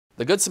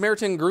The Good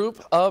Samaritan group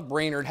of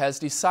Brainerd has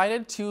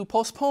decided to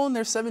postpone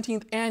their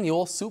 17th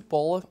annual Soup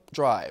Bowl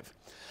drive.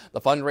 The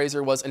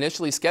fundraiser was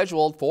initially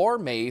scheduled for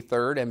May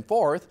 3rd and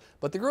 4th,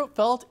 but the group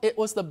felt it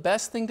was the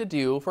best thing to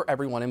do for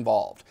everyone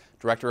involved.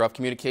 Director of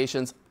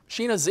Communications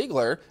Sheena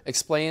Ziegler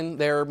explained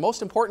their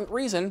most important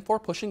reason for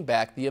pushing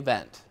back the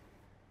event.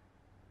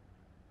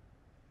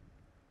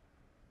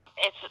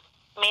 It's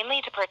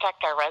mainly to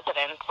protect our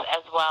residents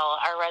as well.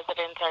 Our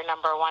residents are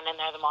number one and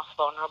they're the most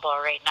vulnerable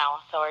right now.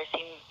 So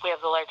we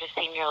have the largest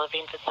senior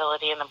living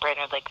facility in the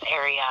Brainerd Lakes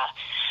area,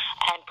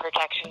 and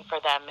protection for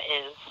them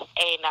is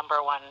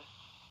number one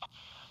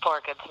for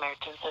Good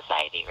Samaritan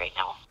Society right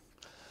now.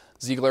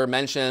 Ziegler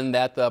mentioned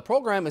that the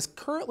program is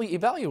currently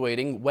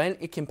evaluating when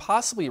it can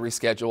possibly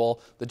reschedule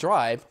the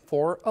drive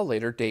for a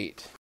later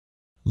date.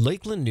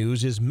 Lakeland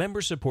News is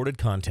member-supported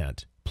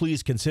content.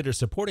 Please consider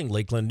supporting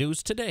Lakeland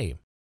News today.